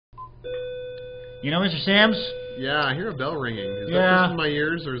You know, Mr. Sams? Yeah, I hear a bell ringing. Is that Yeah. just in my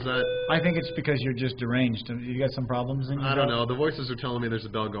ears, or is that... I think it's because you're just deranged. You got some problems in your I don't belt? know. The voices are telling me there's a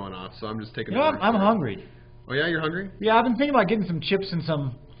bell going off, so I'm just taking You know, I'm hungry. Oh, yeah? You're hungry? Yeah, I've been thinking about getting some chips and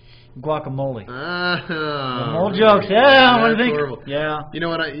some guacamole. Oh, More jokes. Yeah, what do you think? Horrible. Yeah. You know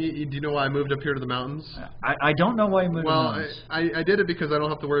what? Do you know why I moved up here to the mountains? I don't know why you moved to the Well, mountains. I did it because I don't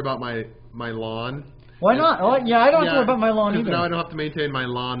have to worry about my lawn. Why not? Oh, yeah, I don't have to worry about my lawn either. Now I don't have to maintain my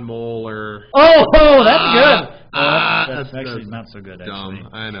lawn mole or... Oh, that's good. That's actually not so good, actually. Dumb.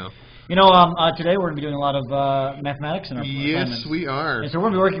 I know. You know, today we're going to be doing a lot of mathematics in our assignments. Yes, we are. And so we're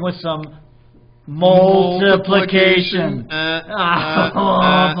going to be working with some multiplication.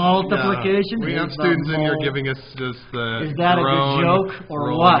 Multiplication. We have students in here giving us just the Is that a good joke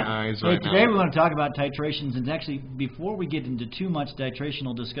or what? Eyes Hey, right today now. we're going to talk about titrations, and actually, before we get into too much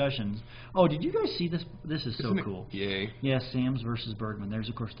titrational discussions, oh, did you guys see this? This is so cool. Yay. Yeah, Sams versus Bergman. There's,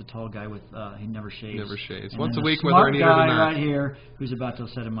 of course, the tall guy with, he never shaves. Never shaves. And Once then a week, the whether I smart need it or guy not. right here who's about to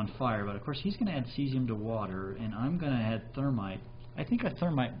set him on fire. But, of course, he's going to add cesium to water, and I'm going to add thermite. I think a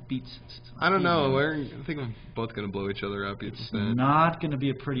thermite beats... I don't know. I think we're both going to blow each other up. It's not going to be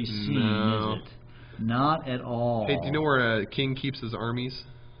a pretty scene, is it? Not at all. Hey, do you know where a king keeps his armies?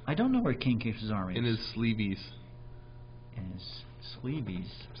 I don't know where King keeps his armies. In his sleeveys. In his sleeveys.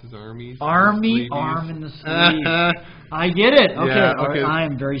 His armies. Army, arm in the sleeve. I get it. Okay, Yeah, all right, okay. I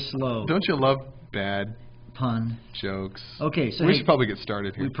am very slow. Don't you love bad pun jokes? Okay, so we should probably get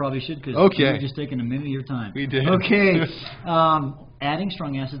started here. We probably should, because okay. we've just taken a minute of your time. We did. Okay, adding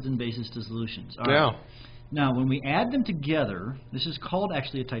strong acids and bases to solutions. All right. Now, when we add them together, this is called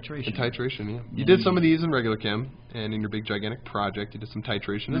actually a titration. A titration, yeah. You did some of these in regular chem, and in your big gigantic project, you did some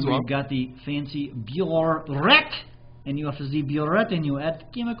titration as well. You've got the fancy burette, and you have the burette, and you add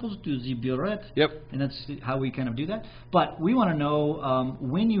chemicals to the burette. Yep. And that's how we kind of do that. But we want to know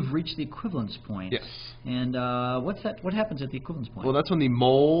when you've reached the equivalence point. Yes. And what happens at the equivalence point? Well, that's when the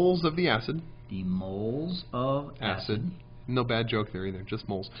moles of the acid. The moles of acid. No bad joke there either, just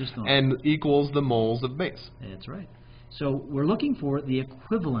moles. Just moles. And equals the moles of base. That's right. So we're looking for the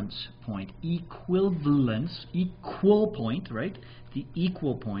equivalence point. Equivalence, equal point, right? The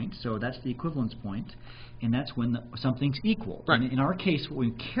equal point, so that's the equivalence point, and that's when something's equal. Right. And in our case, what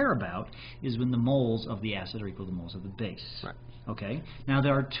we care about is when the moles of the acid are equal to the moles of the base. Right. Okay? Now,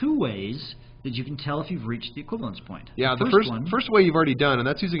 there are two ways that you can tell if you've reached the equivalence point. Yeah, the first way you've already done, and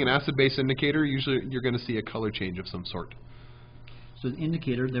that's using an acid-base indicator. Usually you're going to see a color change of some sort. So the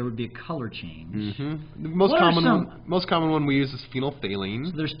indicator, there would be a color change. Mm-hmm. The most common one we use is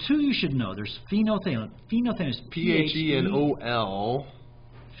phenolphthalein. So there's two you should know. There's phenolphthalein. Phenolphthalein is P-H-E-N-O-L.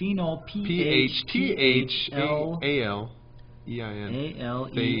 Phenol, P-H-T-H-A-L-E-I-N.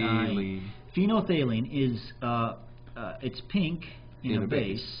 A-L-E-I. Phenolphthalein is, it's pink in a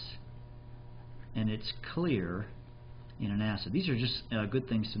base, and it's clear in an acid. These are just good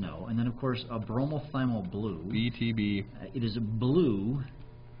things to know. And then, of course, a bromothiamyl blue. BTB. It is a blue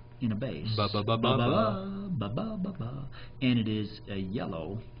in a base. And it is a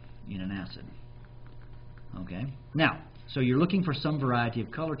yellow in an acid. Okay? Now, so you're looking for some variety of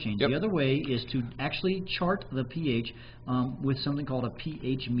color change. Yep. The other way is to actually chart the pH with something called a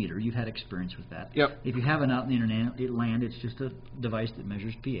pH meter. You've had experience with that. Yep. If you haven't out in the internet land, it's just a device that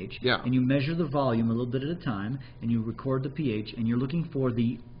measures pH. Yeah. And you measure the volume a little bit at a time, and you record the pH, and you're looking for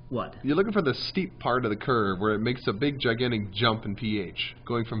the what? You're looking for the steep part of the curve where it makes a big gigantic jump in pH,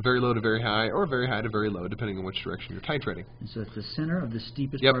 going from very low to very high, or very high to very low, depending on which direction you're titrating. And so it's the center of the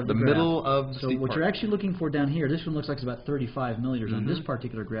steepest Yep, part of the the graph. middle of the So steep what part. you're actually looking for down here, this one looks like it's about 35 milliliters on this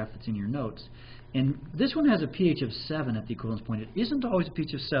particular graph that's in your notes. And this one has a pH of 7 at the equivalence point. It isn't always a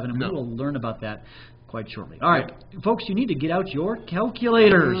pH of 7, and we will learn about that quite shortly. All right, folks, you need to get out your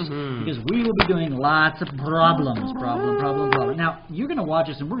calculators because we will be doing lots of problems. Problem. Now, you're going to watch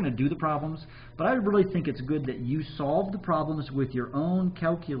us, and we're going to do the problems, but I really think it's good that you solve the problems with your own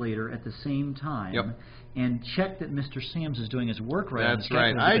calculator at the same time. Yep. And check that Mr. Sams is doing his work right. That's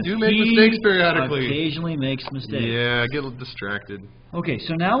right. I do make mistakes periodically. Occasionally makes mistakes. Yeah, I get a little distracted. Okay,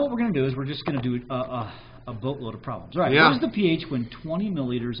 so now what we're going to do is we're just going to do a boatload of problems. All right, Yeah. what is the pH when 20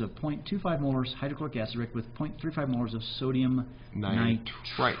 milliliters of 0.25 molars hydrochloric acid react with 0.35 molars of sodium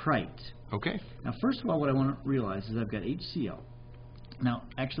nitrite? Okay. Now, first of all, what I want to realize is I've got HCl. Now,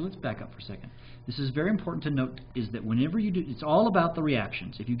 actually, let's back up for a second. This is very important to note is that whenever you do, it's all about the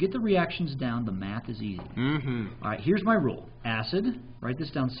reactions. If you get the reactions down, the math is easy. All right, here's my rule. Acid, write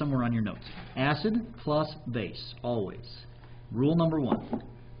this down somewhere on your notes. Acid plus base, always. Rule number 1.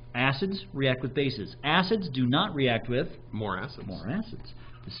 Acids react with bases. Acids do not react with more acids.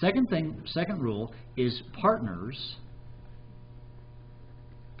 The second rule is partners.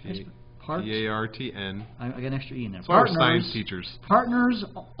 P-A-R-T-N. I got an extra E in there. So our science teachers. Partners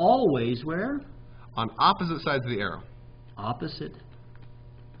always where? On opposite sides of the arrow. Opposite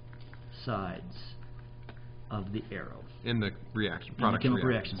sides of the arrow. In the reaction, product chemical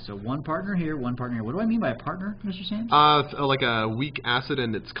reaction. So one partner here, one partner here. What do I mean by a partner, Mr. Sands? Like a weak acid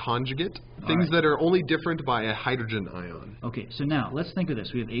and its conjugate. Things that are only different by a hydrogen ion. Okay, so now let's think of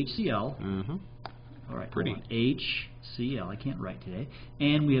this. We have HCl. Mm-hmm. All right, pretty. HCl. I can't write today.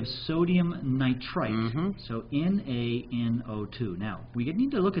 And we have sodium nitrite. Mm-hmm. So NaNO2. Now, we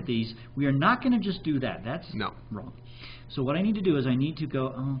need to look at these. We are not going to just do that. That's wrong. So what I need to do is I need to go,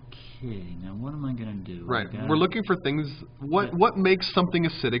 okay, now what am I going to do? Right. We're looking for things, what makes something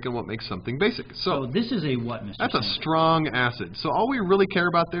acidic and what makes something basic. So this is a what, Mr. That's Sands? a strong acid. So all we really care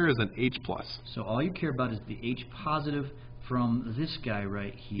about there is an H+. So all you care about is the H positive from this guy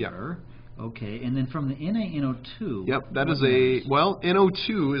right here. Yep. Okay, and then from the NaNO2. Yep, that is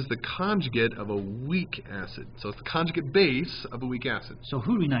NO2 is the conjugate of a weak acid. So it's the conjugate base of a weak acid. So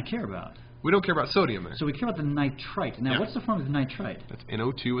who do we not care about? We don't care about sodium there. So we care about the nitrite. Now, what's the form of the nitrite? That's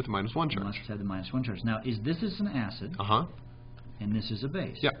NO2 with a -1 charge. You must have the -1 charge. Now, this is an acid, and this is a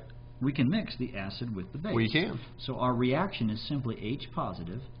base. Yeah. We can mix the acid with the base. We can. So our reaction is simply H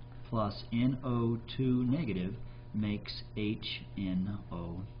positive plus NO2 negative makes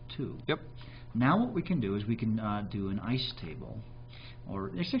HNO2. Yep. Now what we can do is we can do an ice table.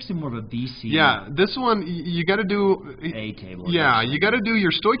 Or it's actually more of a BC. Yeah, this one you got to do a table. Yeah, you got to do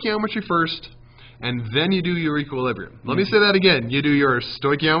your stoichiometry first, and then you do your equilibrium. Let me say that again. You do your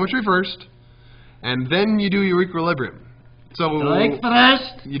stoichiometry first, and then you do your equilibrium. So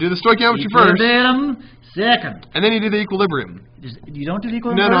first. You do the stoichiometry first. Second. And then you do the equilibrium. You don't do the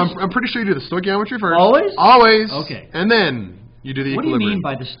equilibrium No, first? I'm pretty sure you do the stoichiometry first. Always? Always. Okay. And then you do the equilibrium. What do you mean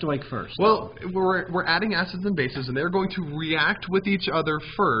by the stoich first? Well, we're adding acids and bases, and they're going to react with each other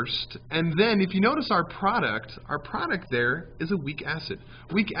first. And then, if you notice our product there is a weak acid.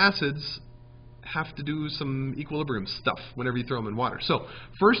 Weak acids have to do some equilibrium stuff whenever you throw them in water. So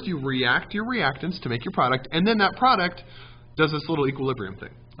first you react your reactants to make your product, and then that product does this little equilibrium thing.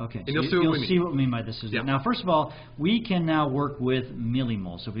 Okay, and so you'll see what we mean by this. Now, first of all, we can now work with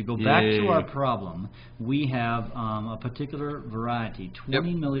millimoles. So if we go back to our problem, we have a particular variety,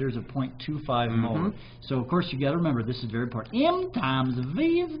 20 milliliters of 0.25 molar. So, of course, you got to remember, this is very important. M times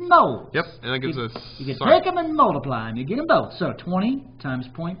V is moles. Yep, and that gives us... You can take them and multiply them. You get them both. So 20 times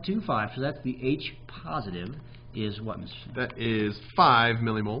 0.25, so that's the H positive, is what, Mr. Sam? That is 5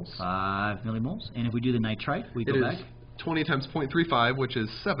 millimoles. 5 millimoles. And if we do the nitrite, we go back. 20 times 0.35, which is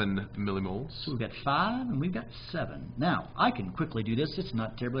 7 millimoles. So we've got 5 and we've got 7. Now, I can quickly do this. It's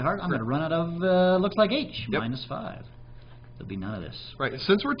not terribly hard. I'm going to run out of, looks like H, minus 5. There'll be none of this. Right.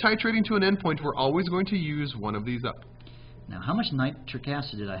 Since we're titrating to an endpoint, we're always going to use one of these up. Now, how much nitric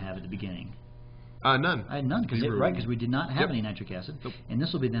acid did I have at the beginning? None. I had none, because we did not have any nitric acid. Nope. And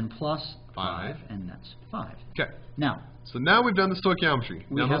this will be then plus 5, and that's 5. Okay. Now, so now we've done the stoichiometry.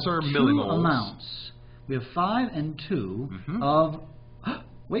 Now those are millimoles. Two amounts. We have 5 and 2 of,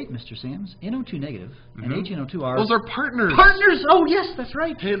 wait, Mr. Sams, NO2 negative and HNO2 are... Those are partners. Partners! Oh, yes, that's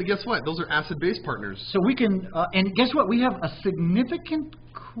right. Hey, guess what? Those are acid-base partners. So we can, and guess what? We have a significant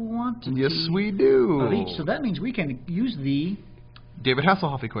quantity... Yes, we do. ...of each. So that means we can use the... David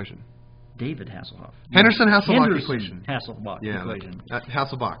Hasselhoff equation. David Hasselhoff. Henderson-Hasselhoff equation. Hasselhoff equation.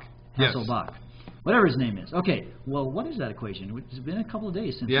 Hasselbach. Hasselbach. Whatever his name is. Okay, well, what is that equation? It's been a couple of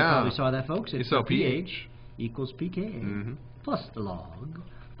days since we probably saw that, folks. It's pH equals pKa plus the log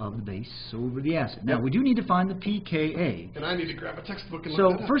of the base over the acid. Now, we do need to find the pKa. And I need to grab a textbook and look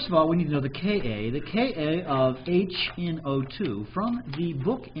that up. So, first of all, we need to know the Ka. The Ka of HNO2 from the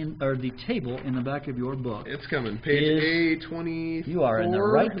book, or the table in the back of your book. It's coming. Page A24. You are in the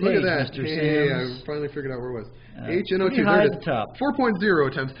right page, Look at that. Mr. Hey, Sims. I finally figured out where it was. HNO2, high at the top.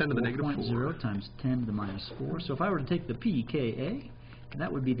 4.0 times 10 to the negative 4. 4.0 times 10 to the minus 4. So if I were to take the pKa,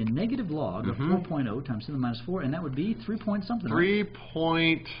 that would be the negative log of 4.0 times 10 to the minus 4, and that would be 3 point something.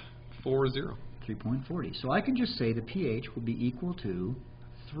 3.40. 3.40. So I can just say the pH will be equal to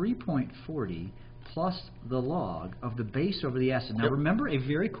 3.40 plus the log of the base over the acid. Now remember, a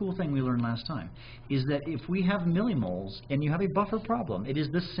very cool thing we learned last time is that if we have millimoles and you have a buffer problem, it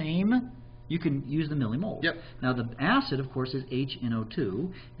is the same. You can use the millimoles. Now the acid, of course, is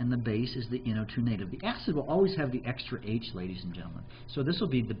HNO2, and the base is the NO2 negative. The acid will always have the extra H, ladies and gentlemen. So this will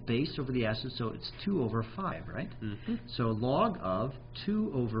be the base over the acid, so it's 2 over 5, right? So log of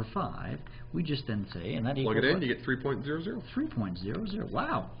 2 over 5, we just then say, and that equals... Plug it in, you get 3.00. 3.00,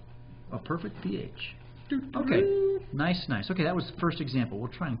 wow. A perfect pH. Okay, nice. Okay, that was the first example. We'll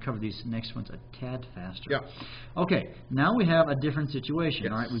try and cover these next ones a tad faster. Yeah. Okay, now we have a different situation.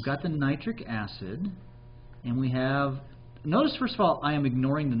 Yes. All right, we've got the nitric acid, and we have. Notice, first of all, I am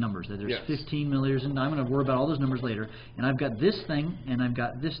ignoring the numbers. That there's 15 milliliters, and I'm going to worry about all those numbers later. And I've got this thing, and I've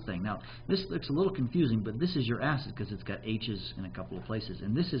got this thing. Now, this looks a little confusing, but this is your acid because it's got H's in a couple of places,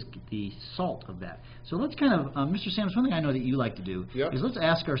 and this is the salt of that. So let's kind of, Mr. Sams, one thing I know that you like to do is let's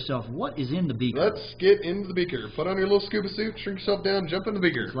ask ourselves, what is in the beaker? Let's get into the beaker. Put on your little scuba suit, shrink yourself down, jump in the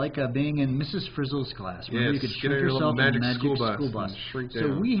beaker. It's like being in Mrs. Frizzle's class. Remember, you could get shrink your yourself little in a magic magic school bus. bus. Shrink So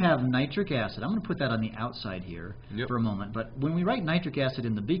down. we have nitric acid. I'm going to put that on the outside here for a moment. But when we write nitric acid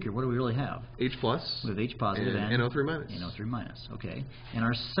in the beaker, what do we really have? H plus. We have H positive and NO3 minus. NO3 minus, okay. And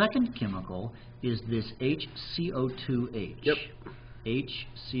our second chemical is this HCO2H. Yep.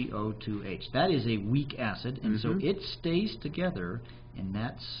 HCO2H. That is a weak acid, and so it stays together, and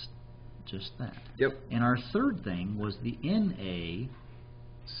that's just that. Yep. And our third thing was the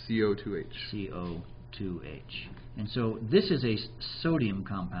CO2H. CO2H. And so this is a sodium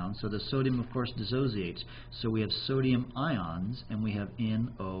compound, so the sodium, of course, dissociates. So we have sodium ions, and we have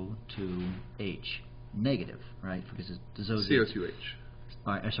NO2H, negative, right, because it dissociates. CO2H.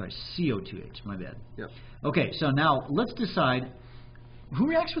 All right, sorry, CO2H, my bad. Yep. Okay, so now let's decide who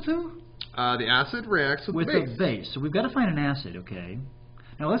reacts with who? The acid reacts with the base. So we've got to find an acid, okay?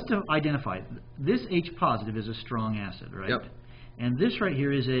 Now let's identify. This H positive is a strong acid, right? Yep. And this right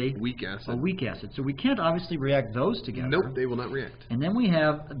here is a weak acid. A weak acid. So we can't obviously react those together. Nope, they will not react. And then we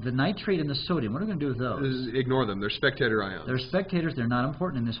have the nitrate and the sodium. What are we going to do with those? Ignore them. They're spectator ions. They're spectators. They're not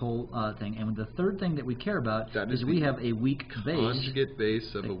important in this whole thing. And the third thing that we care about is we have a weak base. Conjugate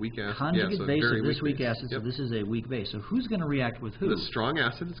base of a weak acid. Conjugate base of this weak acid. Yep. So this is a weak base. So who's going to react with who? The strong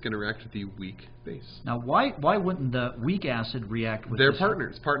acid is going to react with the weak base. Now, why wouldn't the weak acid react with They're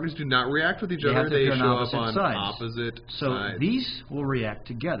partners. Partners do not react with each other. They show up on opposite sides. So these will react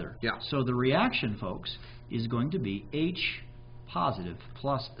together. Yeah. So the reaction, folks, is going to be H positive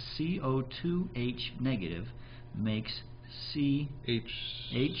plus CO2H negative makes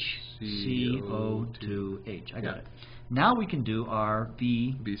HCO2H. I got it. Now we can do our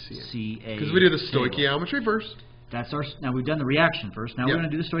BCA. Because we do the stoichiometry first. That's our. Now we've done the reaction first. Now we're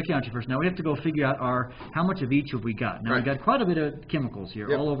going to do the stoichiometry first. Now we have to go figure out how much of each have we got. Now we've got quite a bit of chemicals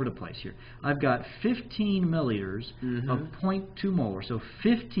here, all over the place here. I've got 15 milliliters of 0.2 molar. So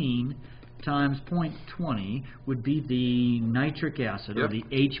 15 times 0.20 would be the nitric acid or the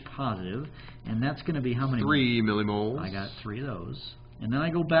H positive, and that's going to be how many? 3 millimoles. I got 3 of those. And then I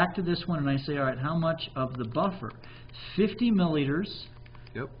go back to this one and I say, all right, how much of the buffer? 50 milliliters.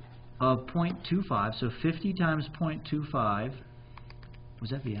 Yep. Of 0.25, so 50 times 0.25, was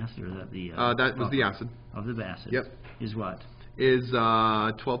that the acid or that the that was the acid. Of the acid. Yep. Is what? Is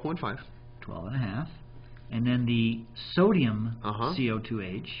 12.5. 12.5. And then the sodium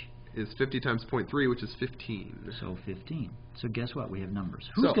CO2H is 50 times 0.3, which is 15. So 15. So guess what? We have numbers.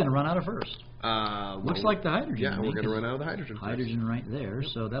 Who's going to run out of first? Looks like the hydrogen. Yeah, we're going to run out of the hydrogen. Hydrogen right there.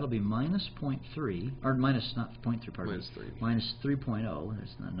 Yep. So that'll be minus 0.3, or minus, not 0.3, pardon minus 3. Minus 3.0.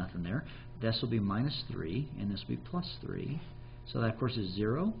 There's nothing there. This will be minus 3, and this will be plus 3. So that, of course, is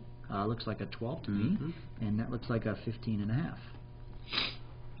 0. Looks like a 12 to me. And that looks like a 15.5.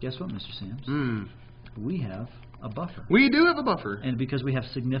 Guess what, Mr. Sams? We have a buffer. We do have a buffer. And because we have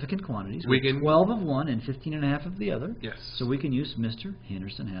significant quantities, we have 12 of one and 15.5 of the other. Yes. So we can use Mr.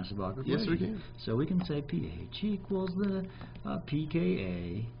 Henderson-Hasselbalch equation. Yes, we can. So we can say pH equals the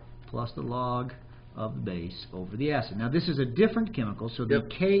pKa plus the log of the base over the acid. Now this is a different chemical, so the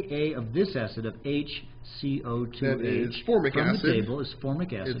Ka of this acid of HCO2H that is formic from acid. the table is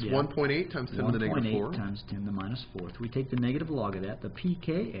formic acid. It's 1.8 times 10 to the negative 4. 1.8 times 10 to the minus 4th. We take the negative log of that. The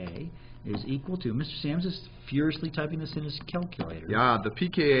pKa is equal to, Mr. Sams is furiously typing this in his calculator. Yeah, the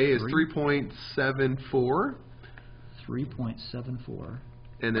pKa is 3.74. 3.74.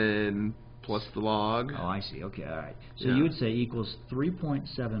 And then plus the log. Oh, I see. Okay, all right. So you would say equals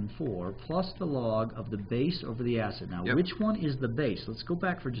 3.74 plus the log of the base over the acid. Now, which one is the base? Let's go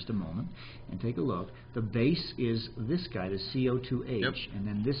back for just a moment and take a look. The base is this guy, the CO2H, and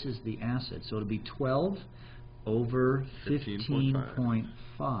then this is the acid. So it'll be 12 over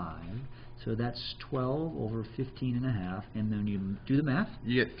 15.5. So that's 12 over 15.5. And then you do the math.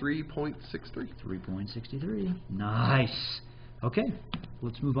 You get 3.63. 3.63. Nice. Okay,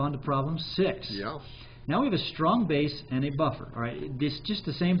 let's move on to problem 6. Yeah. Now we have a strong base and a buffer. All right, it's just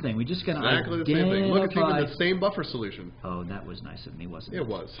the same thing. We just got to exactly the same thing. Look, it's even the same buffer solution. Oh, that was nice of me, wasn't it? It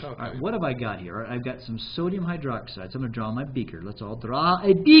was. Okay. All right, what have I got here? All right, I've got some sodium hydroxide. So I'm going to draw my beaker. Let's all draw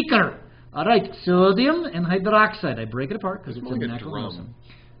a beaker. All right, sodium and hydroxide. I break it apart because it's a natural medicine.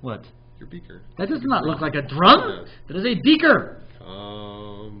 What? Your beaker. That does not look like a drum. That is a beaker.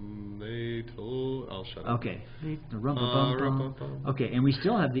 I'll shut up. Okay. Okay, and we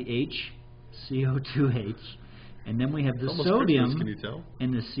still have the HCO2H, and then we have the sodium can you tell?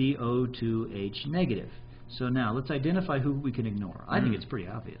 and the CO2H negative. So now let's identify who we can ignore. I think it's pretty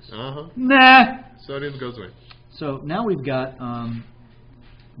obvious. Nah. Sodium goes away. So now we've got the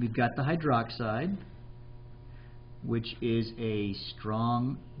hydroxide, which is a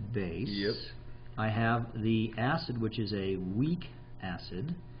strong base. Yep. I have the acid, which is a weak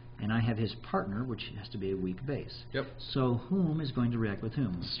acid, and I have his partner, which has to be a weak base. Yep. So whom is going to react with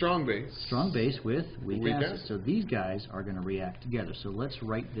whom? Strong base. Strong base with weak acid. So these guys are going to react together. So let's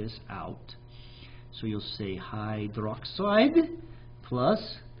write this out. So you'll say hydroxide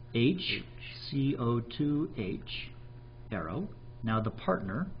plus HCO2H arrow. Now the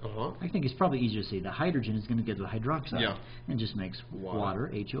partner, I think it's probably easier to say the hydrogen is going to get the hydroxide and just makes water,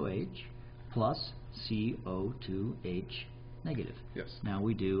 HOH, plus CO2H negative. Yes. Now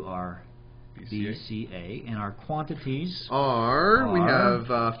we do our BCA, and our quantities we have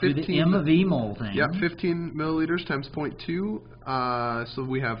 15. The M of E mole thing. Yep, 15 milliliters times 0.2. So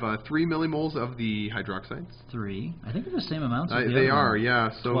we have 3 millimoles of the hydroxides. 3. I think they're the same amounts. They are, yeah.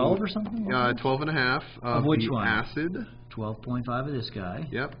 So 12 or something? 12 and a half of which the one? acid. 12.5 of this guy.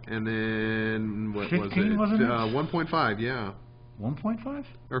 Yep, and then what 15, was it? Wasn't it? 1.5, yeah. 1.5?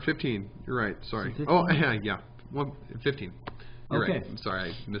 Or 15. You're right. Sorry. 15? Oh, yeah. 15. You're okay. Right. I'm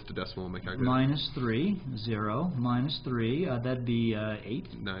sorry, I missed a decimal in my calculator. Minus 3, 0, minus 3, that'd be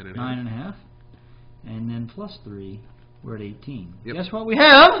 8. 9.5. And then plus 3, we're at 18. Yep. Guess what we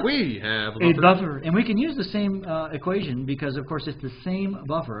have? We have a buffer. And we can use the same equation because, of course, it's the same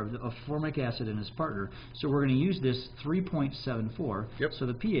buffer of formic acid and its partner. So we're going to use this 3.74. Yep. So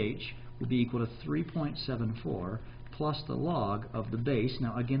the pH will be equal to 3.74 plus the log of the base.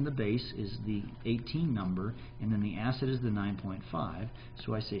 Now, again, the base is the 18 number, and then the acid is the 9.5.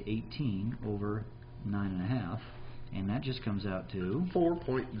 So I say 18 over 9.5, and that just comes out to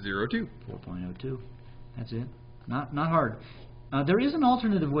 4.02. 4.02. That's it. Not hard. There is an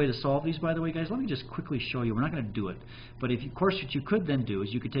alternative way to solve these, by the way, guys. Let me just quickly show you. We're not going to do it. But, of course, what you could then do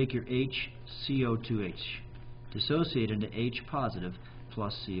is you could take your HCO2H, dissociate into H positive,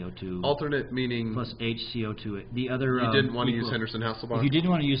 plus CO2. Alternate meaning? Plus HCO2. The other. You didn't want to use Henderson-Hasselbalch? If you didn't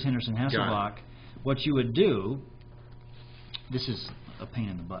want to use Henderson-Hasselbalch, what you would do, this is a pain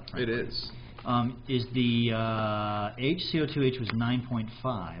in the butt, frankly. It is. Is the HCO2H was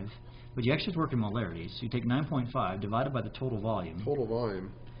 9.5, but you actually have to work in molarities. So you take 9.5 divided by the total volume. Total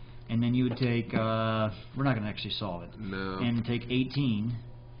volume. And then you would take, we're not going to actually solve it. No. And take 18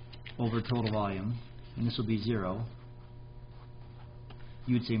 over total volume, and this will be 0.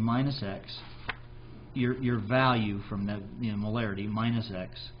 You would say minus x, your value from the molarity minus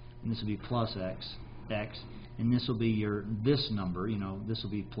x, and this will be plus x, and this will be this number. This will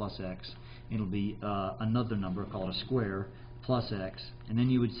be plus x. It'll be another number called a square plus x, and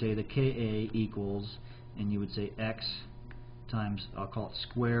then you would say the Ka equals, and you would say x times, I'll call it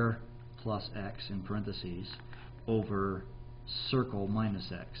square plus x in parentheses over circle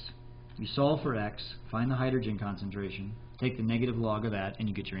minus x. You solve for x, find the hydrogen concentration, take the negative log of that, and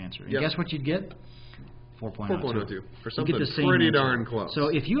you get your answer. And guess what you'd get? 4.02. 4.02. For something pretty answer. Darn close. So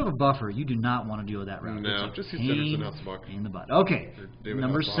if you have a buffer, you do not want to deal with that route. No, just use Henderson-Hasselbalch. In the butt. Okay,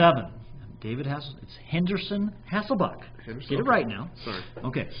 number 7. It's Henderson-Hasselbalch. Get it right now. Sorry.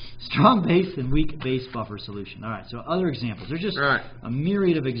 Okay, strong base and weak base buffer solution. All right, so other examples. There's just a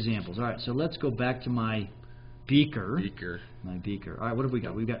myriad of examples. All right, so let's go back to my beaker. My beaker. All right, what have we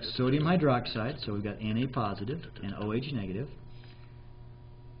got? We've got sodium hydroxide, so we've got Na positive and OH negative.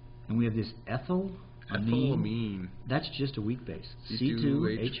 And we have this ethylamine. That's just a weak base.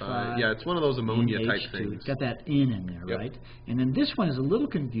 C2H5. Yeah, it's one of those ammonia type things. It's got that N in there, right? And then this one is a little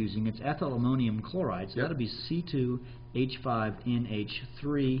confusing. It's ethyl ammonium chloride, so that'll be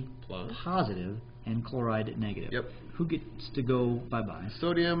C2H5NH3 positive and chloride negative. Yep. Who gets to go bye-bye?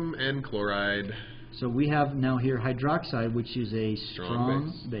 Sodium and chloride. So we have now here hydroxide, which is a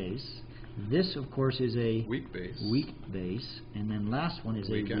strong base. This, of course, is a weak base. And then last one is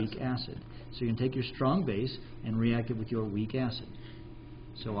a weak acid. So you can take your strong base and react it with your weak acid.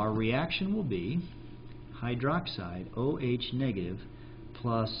 So our reaction will be hydroxide, OH negative,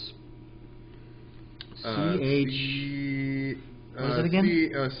 plus CH... what is it again?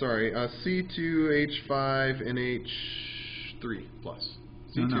 C2H5NH3 plus.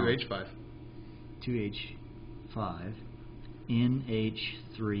 C2H5. 2H5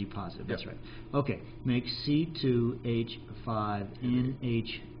 NH3 positive. That's right. Okay, make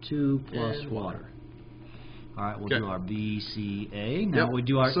C2H5NH2 plus water. All right, we'll do our BCA. Now Yep. we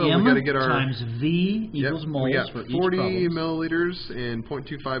do our So M we gotta get our, times V equals moles we got for 40 each problem. milliliters and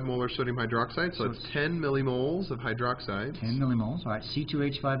 0.25 molar sodium hydroxide, so it's 10 millimoles of hydroxide. 10 millimoles. All right,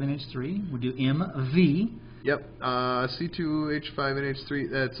 C2H5NH3. We'll do MV. Yep, C2H5NH3,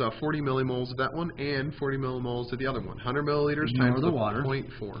 that's 40 millimoles of that one and 40 millimoles of the other one. 100 milliliters Ignore times the water.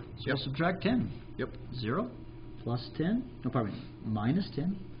 0.4. So we'll subtract 10. Yep. 0 plus 10. No, pardon me. Minus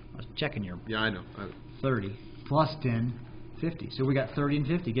 10. I was checking your Yeah, I know. 30 plus 10, 50. So we got 30 and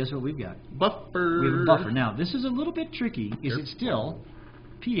 50. Guess what we've got? Buffer. We have a buffer. Now, this is a little bit tricky. Is it still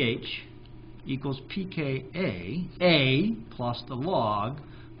pH equals pKa, A plus the log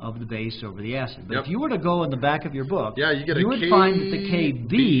of the base over the acid? But if you were to go in the back of your book, you would find that the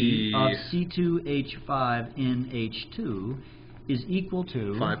Kb of C2H5NH2 is equal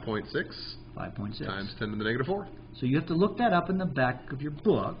to 5.6 times 10 to the negative 4. So you have to look that up in the back of your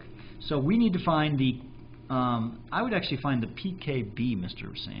book. So we need to find the, I would actually find the pKb,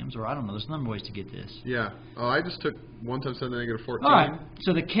 Mr. Sams, or I don't know, there's a number of ways to get this. Yeah. Oh, I just took 1 times 10 to the negative 14. All right.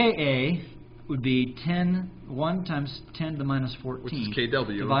 So the Ka would be 1 times 10 to the minus 14. Which is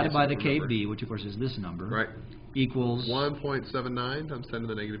Kw. Divided by the Kb, which of course is this number. Right. Equals 1.79 times 10 to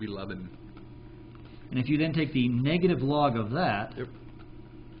the negative 11. And if you then take the negative log of that, Yep.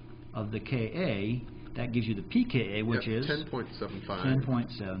 of the Ka, that gives you the pKa, which is 10.75.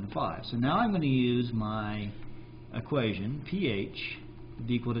 10.75. So now I'm going to use my equation, pH would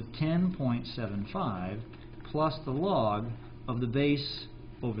be equal to 10.75 plus the log of the base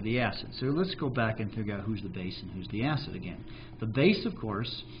over the acid. So let's go back and figure out who's the base and who's the acid again. The base, of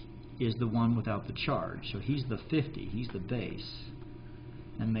course, is the one without the charge. So he's the 50. He's the base.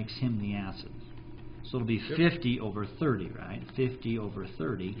 And makes him the acid. So it'll be 50 over 30, right? 50 over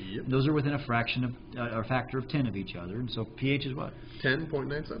 30. Yep. Those are within a fraction of, or factor of 10 of each other. And so pH is what? 10.97.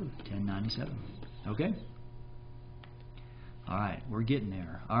 1097. Okay? All right, we're getting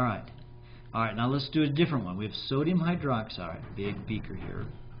there. All right. All right, now let's do a different one. We have sodium hydroxide, big beaker here.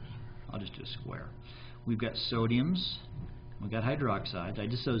 I'll just do a square. We've got sodiums. We've got hydroxides. I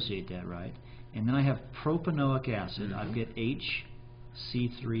dissociate that, right? And then I have propanoic acid. I've got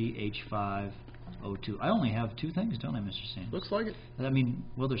HC3H5O2. I only have 2 things, don't I, Mr. Sanders? Looks like it. I mean,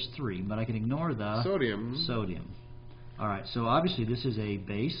 well, there's 3, but I can ignore the sodium. All right, so obviously this is a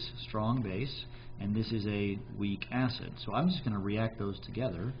base, strong base, and this is a weak acid. So I'm just going to react those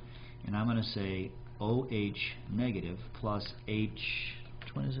together, and I'm going to say OH negative plus H,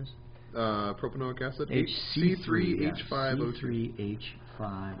 what is this? Propanoic acid, HC3H5O2.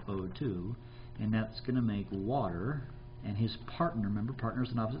 C3H5O2, and that's going to make water, and his partner, remember,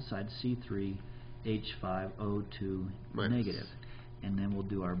 partners on opposite sides, C3H5O2 negative. And then we'll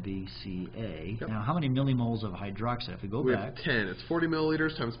do our BCA. Yep. Now, how many millimoles of hydroxide? If we go back, have 10. It's 40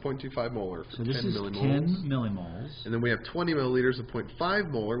 milliliters times 0.25 molar. So this is millimoles. 10 millimoles. And then we have 20 milliliters of 0.5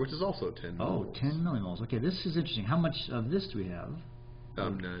 molar, which is also 10 Oh, millimoles. 10 millimoles. Okay, this is interesting. How much of this do we have?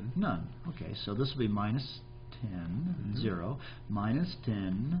 None. None. Okay, so this will be minus 10, 0, minus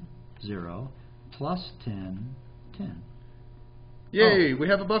 10, 0, plus 10, 10. Yay, we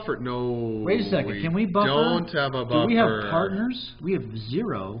have a buffer. No. Wait a second. Can we buffer? Don't have a buffer. Do we have partners? We have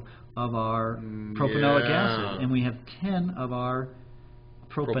 0 of our propanoic acid, and we have 10 of our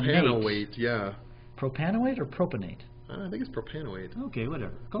propanate. Propanoate, yeah. Propanoate or propanate? I think it's propanoate. Okay,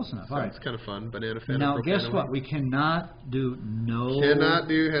 whatever. Close enough. All right. That's kind of fun. Banana fan. Now, guess what? We cannot do Cannot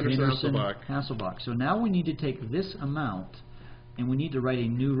do Henderson-Hasselbalch. Hasselbalch. So now we need to take this amount, and we need to write a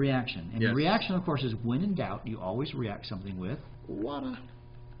new reaction. And the reaction, of course, is when in doubt, you always react something with water.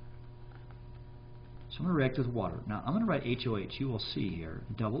 So I'm going to react with water. Now, I'm going to write HOH. You will see here,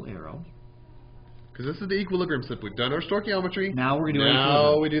 double arrow. Because this is the equilibrium step. We've done our stoichiometry. Now we're going to do equilibrium.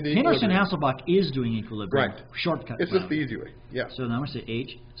 Now we do the equilibrium. Henderson-Hasselbalch is doing equilibrium. Right. Shortcut. It's just the easy way. Yeah. So now I'm going to say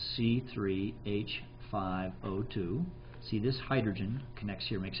HC3H5O2. See, this hydrogen connects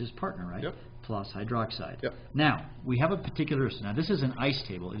here, makes his partner, right? Yep. Plus hydroxide. Yep. Now, we have a particular, now this is an ice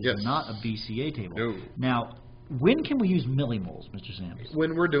table. It is not a BCA table. No. Now, when can we use millimoles, Mr. Sams?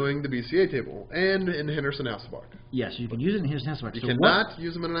 When we're doing the BCA table and in Henderson-Hasselbalch. Yes, you can use it in Henderson-Hasselbalch. You cannot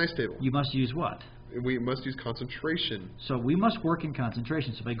use them in an ice table. You must use what? We must use concentration. So we must work in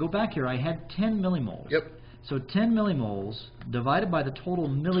concentration. So if I go back here, I had 10 millimoles. Yep. So 10 millimoles divided by the total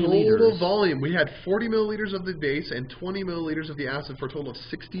milliliters. Total volume. We had 40 milliliters of the base and 20 milliliters of the acid for a total of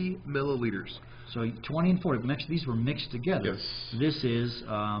 60 milliliters. So 20 and 40, these were mixed together. Yes. This is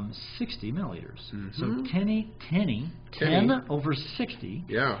 60 milliliters. So 10 over 60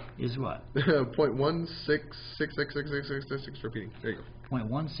 is what? 0.1666666 repeating. There you go.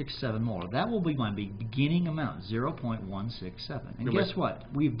 0.167 molar. That will be my beginning amount, 0.167. And guess what?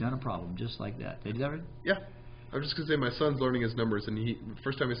 We've done a problem just like that. Did you do that right? Yeah. I was just going to say my son's learning his numbers, and he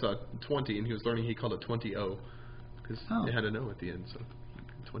first time he saw 20, and he was learning, he called it 20-0 because it had an O at the end, so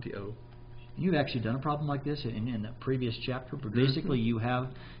 20-0. You've actually done a problem like this in the previous chapter, but basically you have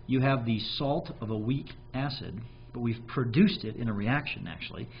the salt of a weak acid, but we've produced it in a reaction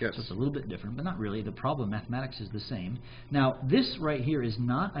actually. Yes. So it's a little bit different, but not really. The problem mathematics is the same. Now this right here is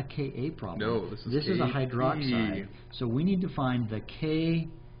not a Ka problem. No, this is a hydroxide. So we need to find the Ka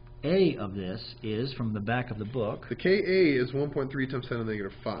of this is from the back of the book. The Ka is 1.3 times 10 to the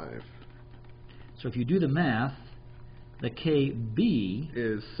negative 5. So if you do the math, the Kb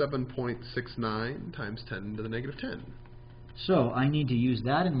is 7.69 times 10 to the negative 10. So I need to use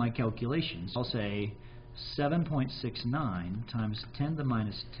that in my calculations. I'll say 7.69 times 10 to the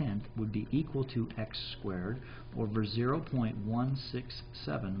minus 10th would be equal to x squared over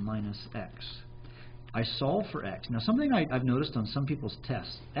 0.167 minus x. I solve for x. Now something I've noticed on some people's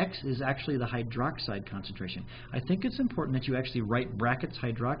tests, x is actually the hydroxide concentration. I think it's important that you actually write brackets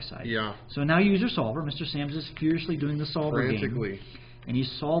hydroxide. Yeah. So now you use your solver. Mr. Sams is furiously doing the solver frantically game. And he's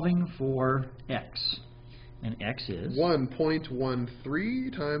solving for x. And x is?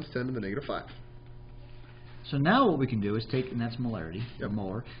 1.13 times 10 to the negative 5. So now what we can do is take, and that's molarity, or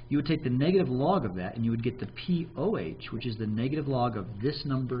molar, you would take the negative log of that, and you would get the POH, which is the negative log of this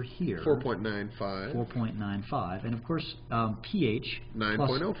number here. 4.95. 4.95. And of course, pH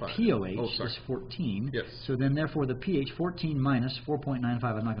 9.05. plus POH is 14. Yes. So then therefore the pH 14 minus 4.95, I'm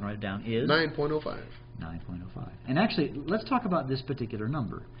not going to write it down, is? 9.05. 9.05. And actually, let's talk about this particular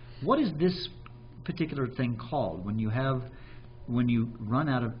number. What is this particular thing called when you run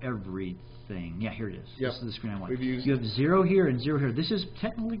out of everything? Yeah, here it is. Yep. This is the screen I want. You have 0 here and 0 here. This is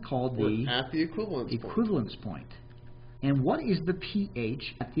technically called at the equivalence point. And what is the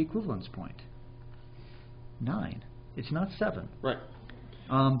pH at the equivalence point? 9. It's not 7. Right.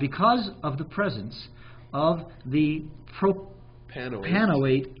 Because of the presence of the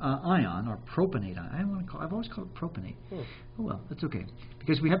propanoate ion, or propanate ion. I've always called it propanate. Oh well, that's okay.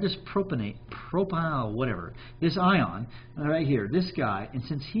 Because we have this whatever, this ion right here, this guy, and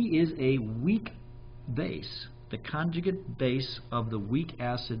since he is a weak base, the conjugate base of the weak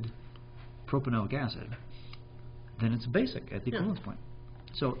acid, propanoic acid, then it's basic at the equivalence point.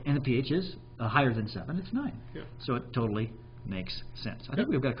 So, and the pH is higher than 7, it's 9. Yeah. So it totally makes sense. I think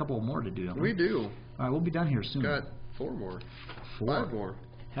we've got a couple more to do, don't we? We do. All right, we'll be done here soon. Got 4 more. 5 more.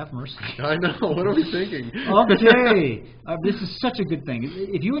 Have mercy. I know. What are we thinking? Okay. This is such a good thing.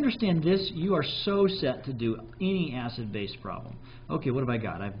 If you understand this, you are so set to do any acid-based problem. Okay, what have I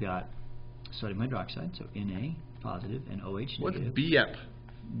got? I've got sodium hydroxide, so Na positive and OH negative. What's BF?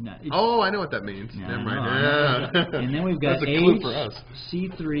 No, I know what that means. No, Never mind. And then we've got That's a clue for us.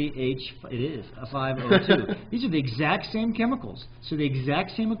 C3H. It is a 5O2. These are the exact same chemicals, so the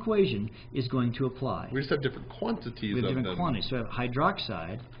exact same equation is going to apply. We just have different quantities. We have of different them. quantities. So we have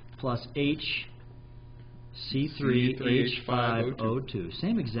hydroxide plus C3H5O2.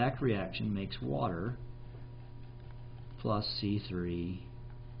 Same exact reaction makes water plus C3H5O2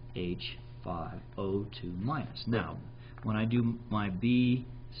 minus. Now, when I do my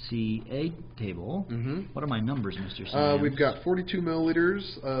BCA table, what are my numbers, Mr. Sam? We've got 42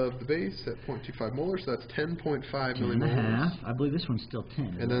 milliliters of the base at 0.25 molar, so that's 10.5 millimoles. I believe this one's still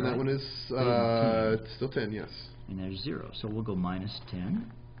 10. And then that one is still 10, yes. And there's 0. So we'll go minus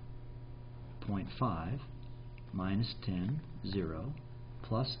 10.5 minus 10, 0,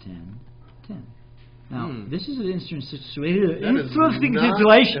 plus 10, 10. Now, this is an interesting situation. Interesting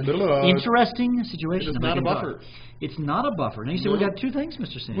situation. It's not a buffer. It's not a buffer. Now you say we got 2 things,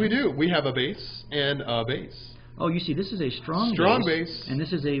 Mr. Sam. We do. We have a base and a base. Oh, you see, this is a strong base, and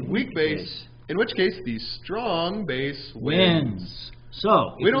this is a weak base. In which case, the strong base wins.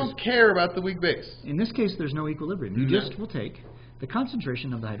 So we don't care about the weak base. In this case, there's no equilibrium. You just will take the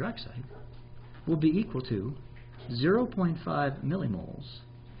concentration of the hydroxide will be equal to 0.5 millimoles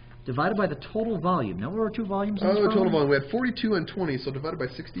divided by the total volume. Now, what are 2 volumes? The total volume. We had 42 and 20, so divided by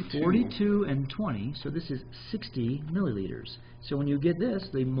 62. 42 and 20, so this is 60 milliliters. So when you get this,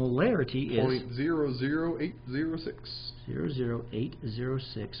 the molarity is 0.00806.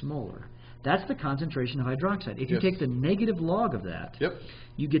 0.00806 molar. That's the concentration of hydroxide. If you take the negative log of that,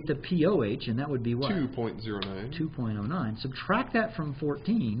 you get the POH, and that would be what? 2.09. 2.09. Subtract that from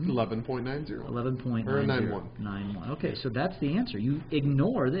 14. 11.90. 11.91. Okay, so that's the answer. You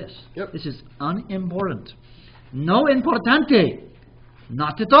ignore this. Yep. This is unimportant. No importante.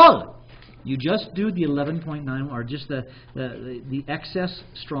 Not at all. You just do the 11.9, or just the excess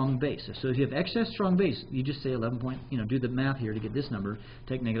strong base. So if you have excess strong base, you just say 11 point, do the math here to get this number,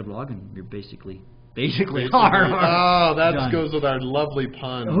 take negative log, and you're basically basically are. Oh, that done. goes with our lovely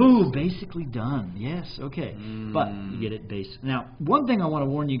pun. Ooh, basically done. Yes, okay. But you get it, base. Now, one thing I want to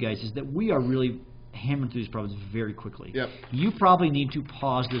warn you guys is that we are really hammering through these problems very quickly. Yep. You probably need to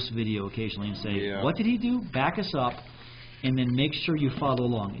pause this video occasionally and say, what did he do? Back us up, and then make sure you follow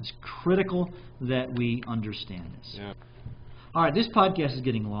along. It's critical that we understand this. Yep. All right, this podcast is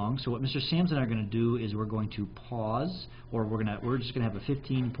getting long, so what Mr. Sams and I are going to do is we're going to pause, or we're just going to have a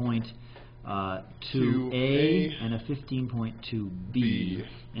 15.2A and a 15.2B.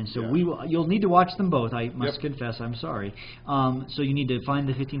 And so you'll need to watch them both. I must confess, I'm sorry. So you need to find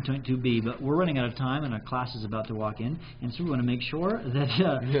the 15.2B, but we're running out of time and our class is about to walk in, and so we want to make sure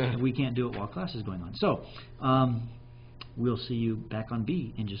that we can't do it while class is going on. So we'll see you back on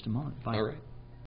B in just a moment. Bye. All right.